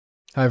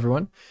Hi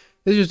everyone,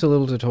 this is just a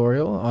little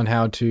tutorial on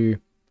how to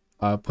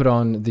put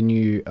on the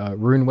new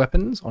rune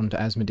weapons onto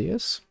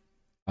Asmodeus.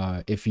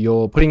 If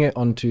you're putting it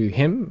onto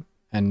him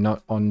and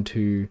not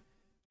onto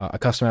a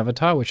custom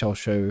avatar, which I'll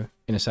show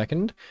in a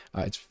second,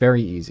 it's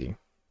very easy.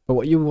 But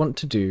what you want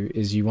to do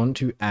is you want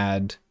to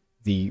add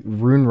the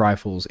rune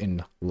rifles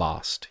in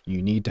last.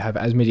 You need to have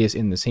Asmodeus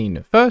in the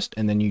scene first,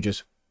 and then you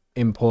just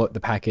import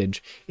the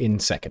package in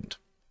second.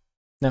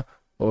 Now,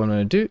 what I'm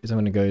going to do is I'm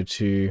going to go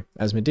to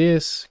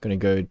Asmodeus, going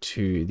to go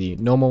to the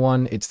normal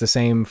one. It's the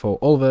same for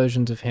all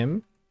versions of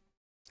him,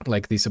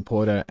 like the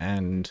supporter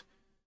and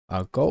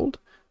gold,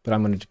 but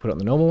I'm going to put it on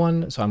the normal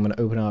one. So I'm going to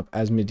open up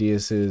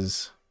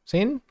Asmodeus's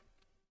scene.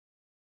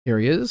 Here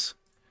he is.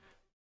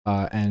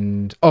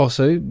 And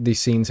also the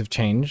scenes have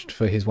changed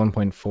for his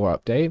 1.4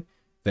 update.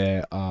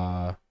 There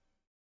are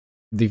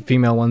the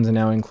female ones are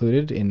now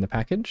included in the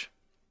package.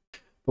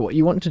 But what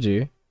you want to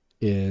do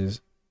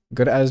is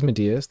go to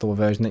Asmodeus, the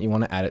version that you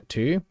want to add it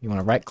to. You want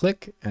to right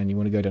click and you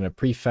want to go down to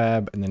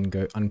prefab and then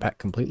go unpack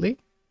completely.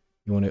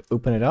 You want to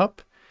open it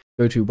up,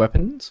 go to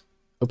weapons,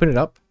 open it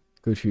up,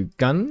 go to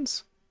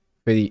guns.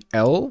 For the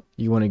L,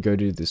 you want to go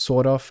to the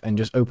sword off and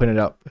just open it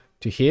up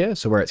to here.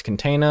 So where it's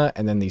container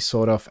and then the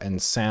sword off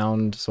and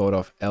sound sword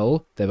off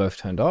L, they're both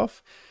turned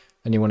off.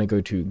 And you want to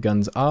go to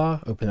guns R,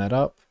 open that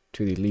up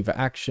to the lever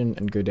action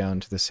and go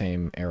down to the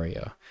same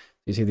area.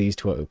 You see these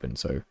two are open.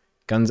 So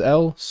guns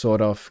L,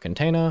 sword off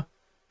container,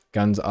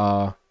 guns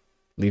are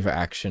lever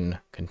action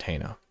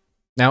container.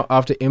 Now,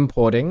 after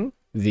importing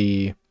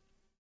the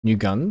new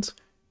guns,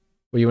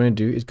 what you want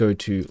to do is go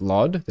to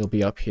LOD, they'll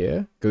be up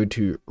here, go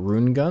to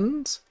Rune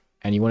Guns,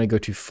 and you want to go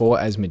to for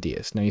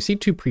Asmodeus. Now you see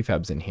two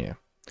prefabs in here.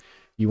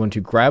 You want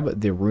to grab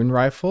the rune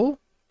rifle,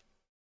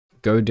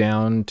 go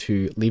down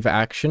to lever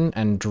action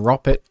and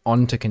drop it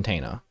onto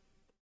container.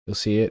 You'll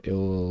see it, it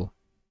will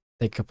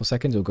take a couple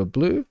seconds, it'll go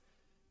blue,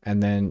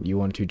 and then you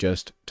want to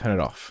just turn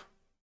it off.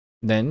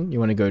 Then you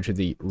want to go to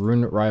the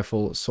rune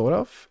rifle sword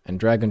off and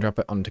drag and drop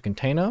it onto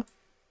container and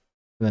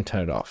then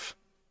turn it off.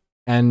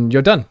 And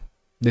you're done.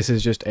 This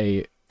is just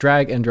a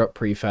drag and drop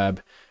prefab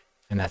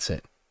and that's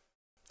it.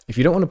 If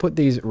you don't want to put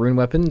these rune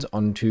weapons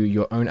onto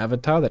your own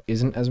avatar that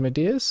isn't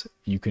Asmodeus,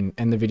 you can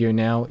end the video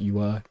now.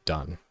 You are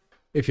done.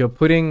 If you're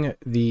putting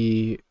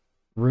the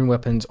rune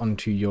weapons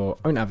onto your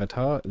own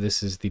avatar,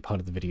 this is the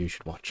part of the video you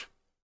should watch.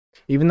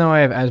 Even though I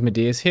have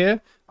Asmodeus here,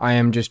 I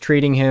am just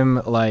treating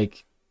him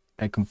like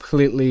a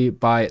completely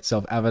by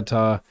itself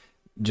avatar.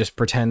 Just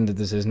pretend that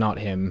this is not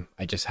him.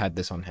 I just had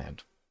this on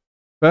hand.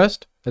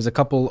 First, there's a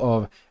couple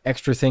of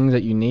extra things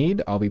that you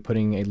need. I'll be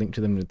putting a link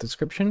to them in the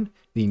description.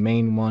 The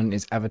main one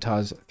is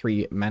Avatars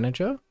 3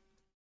 Manager.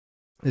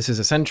 This is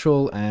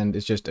essential and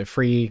it's just a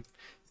free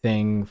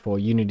thing for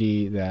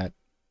Unity that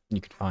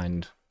you can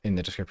find in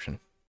the description.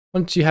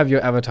 Once you have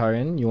your avatar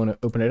in, you want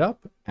to open it up,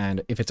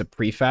 and if it's a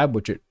prefab,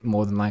 which it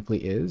more than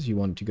likely is, you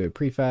want to go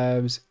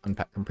prefabs,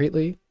 unpack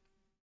completely.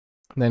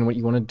 Then what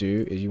you want to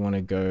do is you want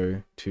to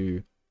go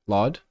to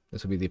LOD,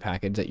 this will be the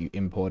package that you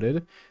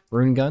imported,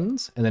 Rune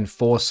Guns, and then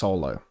for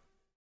solo.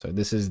 So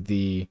this is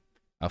the,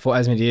 for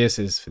Asmodeus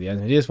is for the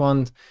Asmodeus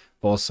ones,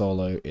 for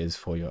solo is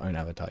for your own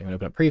avatar. You want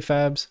to open up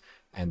prefabs,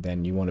 and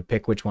then you want to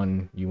pick which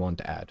one you want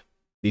to add.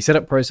 The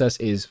setup process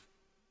is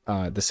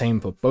the same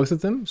for both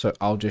of them, so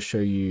I'll just show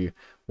you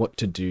what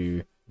to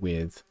do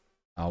with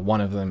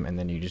one of them, and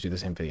then you just do the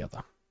same for the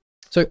other.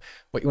 So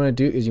what you want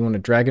to do is you want to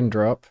drag and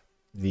drop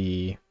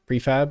the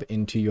prefab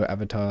into your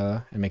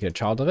avatar and make it a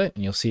child of it,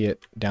 and you'll see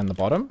it down the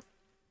bottom.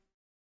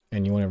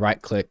 And you want to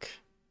right click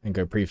and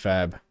go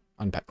prefab,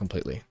 unpack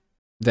completely.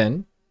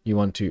 Then you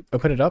want to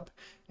open it up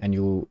and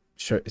you'll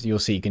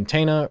see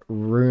container,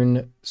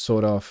 rune,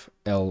 sword off,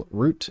 L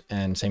root,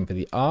 and same for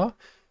the R.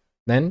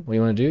 Then what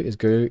you want to do is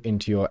go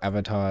into your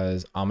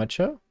avatar's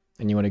armature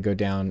and you want to go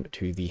down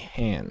to the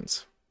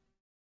hands.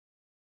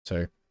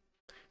 So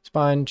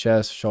spine,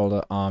 chest,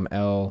 shoulder, arm,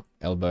 L,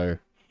 elbow,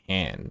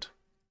 hand.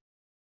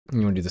 And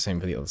you want to do the same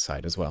for the other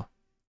side as well.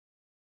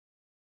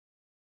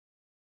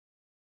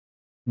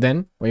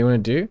 Then what you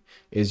want to do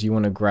is you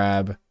want to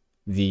grab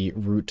the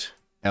root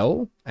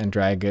L and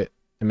drag it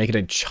and make it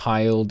a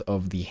child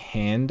of the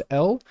hand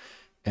L,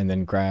 and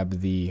then grab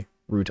the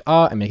root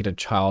R and make it a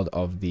child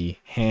of the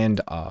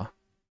hand R.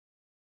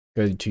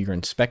 Go to your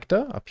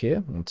inspector up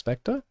here,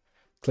 inspector,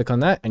 click on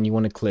that, and you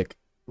want to click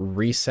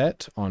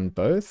reset on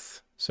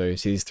both. So you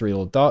see these three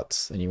little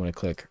dots and you want to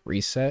click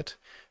reset.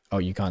 Oh,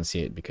 you can't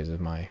see it because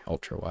of my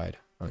ultra wide.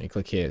 You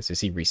click here, so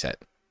see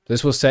reset.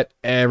 This will set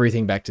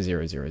everything back to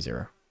 0, 0,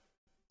 0.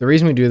 The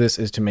reason we do this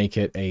is to make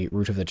it a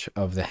root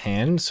of the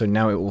hand. So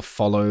now it will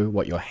follow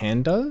what your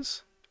hand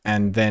does.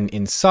 And then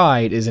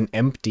inside is an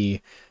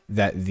empty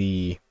that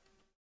the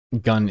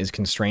gun is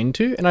constrained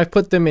to. And I've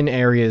put them in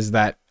areas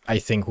that I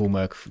think will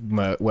work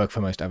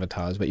for most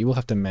avatars, but you will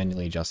have to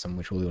manually adjust them,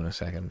 which we'll do in a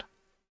second.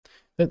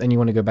 But then you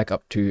want to go back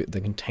up to the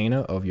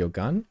container of your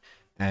gun,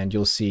 and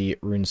you'll see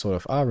rune sword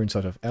of R, rune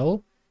sword of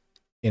L.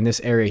 In this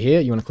area here,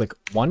 you want to click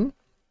 1,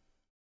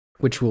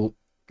 which will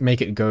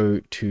make it go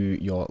to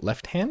your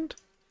left hand.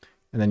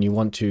 And then you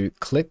want to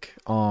click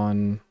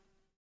on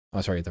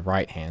oh sorry, the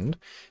right hand,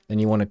 then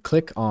you want to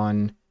click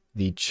on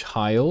the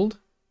child.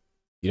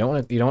 You don't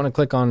want to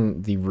click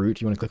on the root.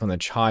 You want to click on the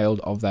child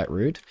of that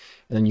root,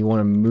 and then you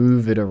want to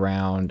move it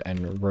around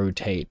and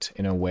rotate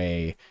in a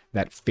way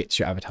that fits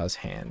your avatar's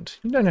hand.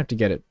 You don't have to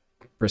get it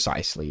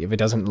precisely. If it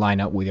doesn't line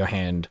up with your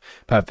hand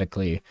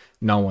perfectly,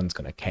 no one's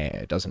going to care.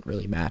 It doesn't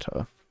really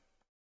matter.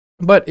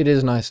 But it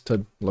is nice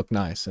to look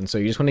nice, and so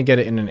you just want to get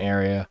it in an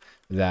area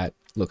that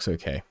looks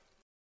okay.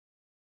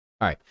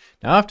 All right,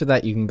 now after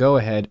that, you can go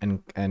ahead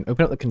and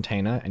open up the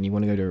container, and you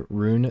want to go to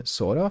Rune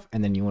Sort Off,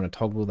 and then you want to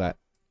toggle that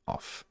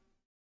off.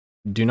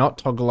 Do not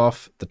toggle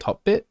off the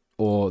top bit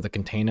or the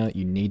container.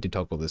 You need to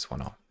toggle this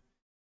one off.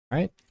 All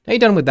right, now you're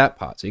done with that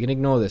part, so you can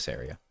ignore this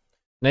area.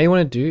 Now you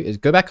want to do is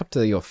go back up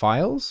to your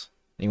files,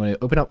 and you want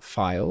to open up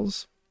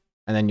files,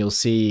 and then you'll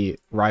see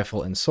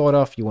rifle and sort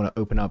off. You want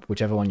to open up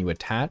whichever one you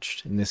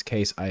attached. In this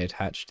case, I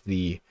attached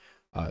the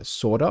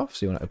sort off,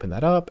 so you want to open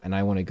that up, and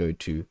I want to go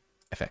to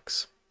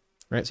FX.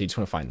 All right, so you just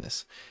want to find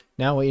this.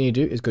 Now what you need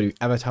to do is go to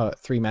Avatar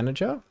 3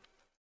 Manager,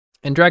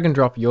 and drag and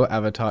drop your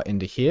avatar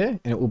into here,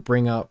 and it will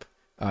bring up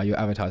your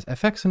avatar's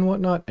FX and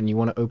whatnot, and you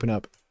want to open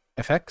up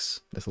FX,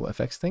 this little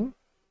FX thing,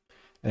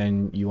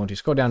 and you want to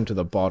scroll down to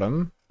the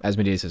bottom.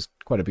 Asmodeus is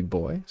quite a big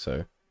boy,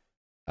 so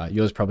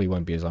yours probably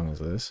won't be as long as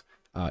this.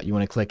 You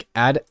want to click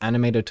Add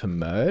Animator to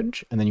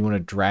Merge, and then you want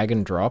to drag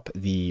and drop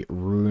the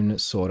Rune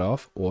Sort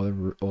Off or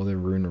the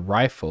Rune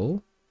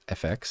Rifle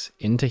FX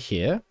into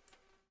here.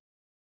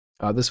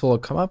 This will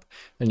come up,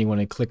 and you want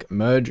to click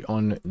Merge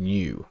on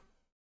New.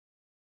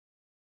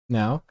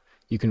 Now,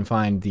 you can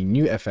find the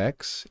new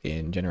FX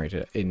in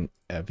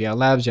VR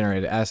Labs,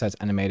 Generated Assets,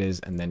 Animators,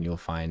 and then you'll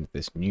find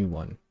this new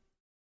one.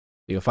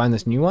 You'll find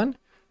this new one,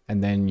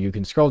 and then you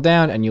can scroll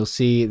down and you'll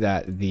see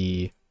that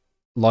the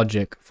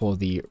logic for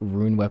the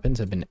rune weapons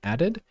have been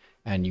added,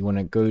 and you want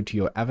to go to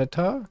your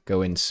avatar,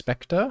 go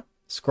Inspector,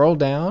 scroll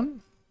down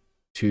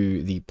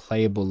to the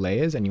playable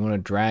layers, and you want to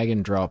drag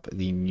and drop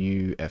the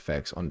new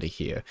FX onto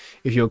here.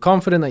 If you're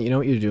confident that you know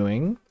what you're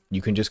doing,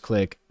 you can just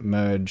click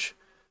Merge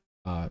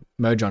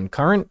on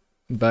Current,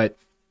 but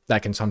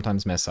that can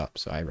sometimes mess up,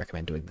 so I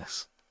recommend doing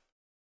this.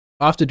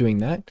 After doing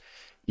that,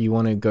 you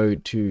want to go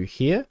to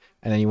here,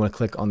 and then you want to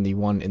click on the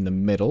one in the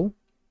middle,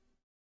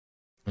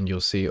 and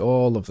you'll see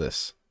all of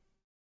this.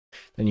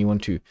 Then you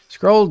want to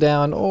scroll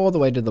down all the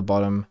way to the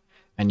bottom,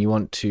 and you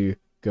want to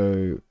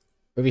go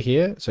over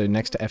here. So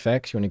next to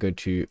FX, you want to go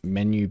to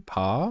Menu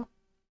Par,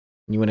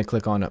 and you want to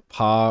click on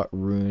Par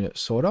Rune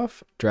Sort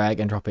Off, drag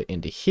and drop it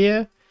into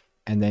here,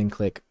 and then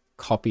click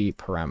Copy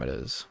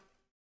Parameters.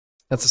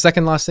 That's the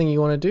second last thing you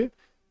want to do.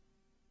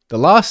 The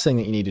last thing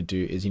that you need to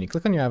do is you need to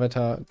click on your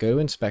avatar, go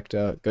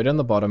Inspector, go down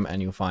the bottom,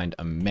 and you'll find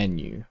a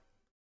menu.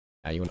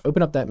 Now you want to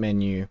open up that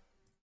menu,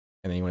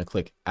 and then you want to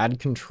click Add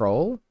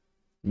Control,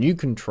 New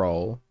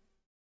Control,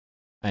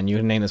 and you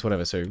can name this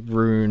whatever. So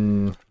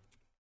Rune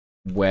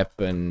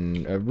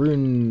Weapon,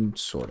 Rune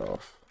Sort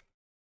Off.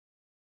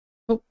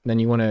 Oh, then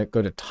you want to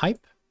go to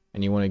Type,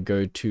 and you want to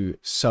go to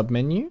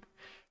Submenu, and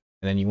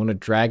then you want to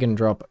drag and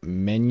drop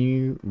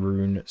Menu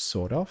Rune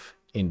Sort Off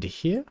into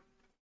here,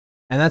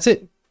 and that's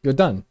it. You're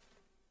done.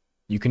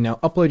 You can now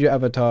upload your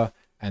avatar,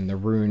 and the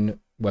rune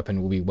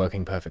weapon will be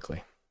working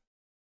perfectly.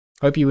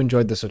 Hope you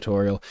enjoyed this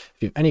tutorial.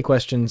 If you have any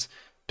questions,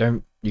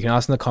 you can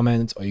ask in the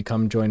comments, or you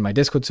come join my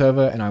Discord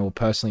server, and I will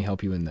personally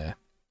help you in there.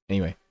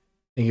 Anyway,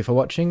 thank you for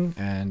watching,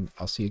 and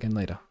I'll see you again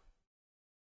later.